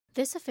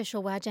This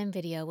official Wajam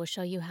video will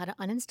show you how to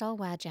uninstall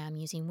Wajam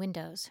using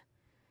Windows.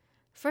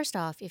 First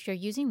off, if you're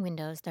using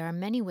Windows, there are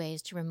many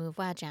ways to remove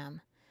Wajam.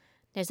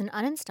 There's an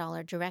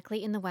uninstaller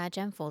directly in the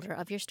Wajam folder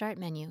of your Start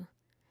menu.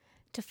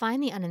 To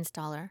find the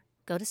uninstaller,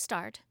 go to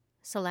Start,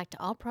 select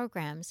All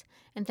Programs,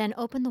 and then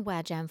open the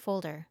Wajam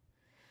folder.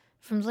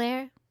 From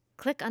there,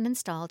 click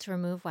Uninstall to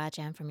remove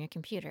Wajam from your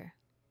computer.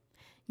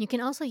 You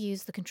can also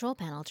use the Control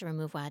Panel to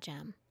remove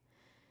Wajam.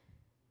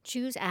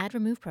 Choose Add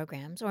Remove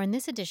Programs, or in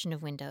this edition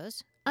of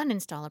Windows,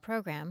 Uninstall a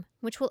Program,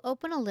 which will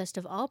open a list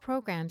of all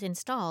programs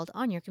installed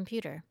on your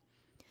computer.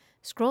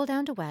 Scroll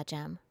down to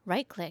Wajam,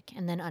 right-click,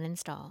 and then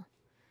Uninstall.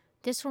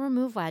 This will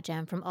remove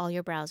Wajam from all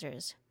your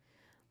browsers.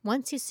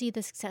 Once you see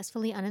the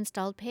successfully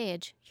uninstalled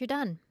page, you're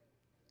done.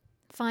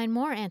 Find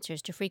more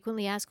answers to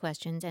frequently asked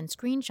questions and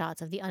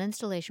screenshots of the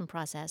uninstallation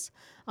process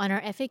on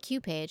our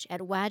FAQ page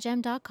at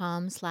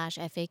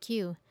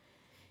wajam.com/FAQ.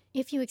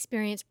 If you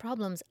experience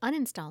problems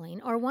uninstalling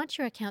or want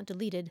your account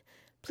deleted,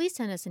 please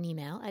send us an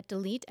email at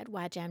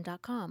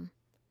delete@wajam.com.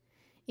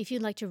 If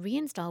you'd like to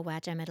reinstall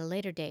Wajam at a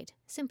later date,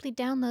 simply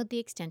download the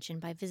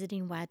extension by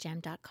visiting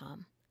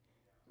wajam.com.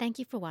 Thank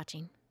you for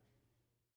watching.